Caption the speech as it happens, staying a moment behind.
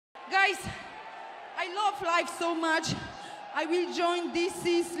Guys, I love life so much. I will join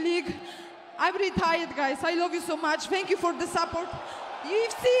DC's league. I'm retired, guys. I love you so much. Thank you for the support.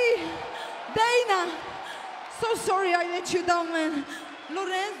 UFC, Dana. So sorry I let you down, man.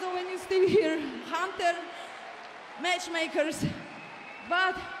 Lorenzo, when you're still here. Hunter, matchmakers.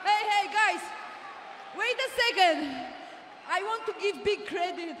 But, hey, guys, wait a second. I want to give big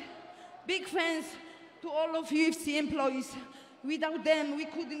credit, big thanks to all of UFC employees. Without them, we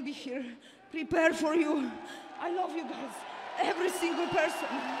couldn't be here. Prepare for you. I love you guys, every single person.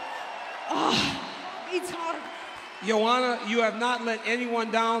 It's hard. Joanna, you have not let anyone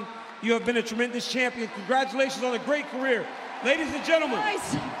down. You have been a tremendous champion. Congratulations on a great career. Ladies and gentlemen.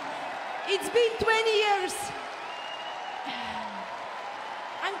 Guys, it's been 20 years.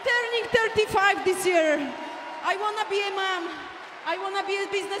 I'm turning 35 this year. I want to be a mom. I want to be a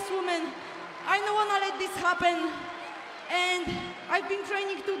businesswoman. I don't want to let this happen. And I've been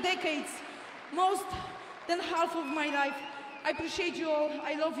training 2 decades, most than half of my life. I appreciate you all.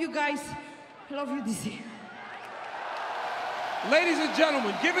 I love you guys. I love you, DC. Ladies and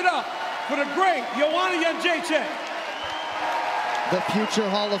gentlemen, give it up for the great Joanna Jędrzejczyk. The future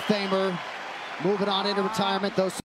Hall of Famer moving on into retirement. Those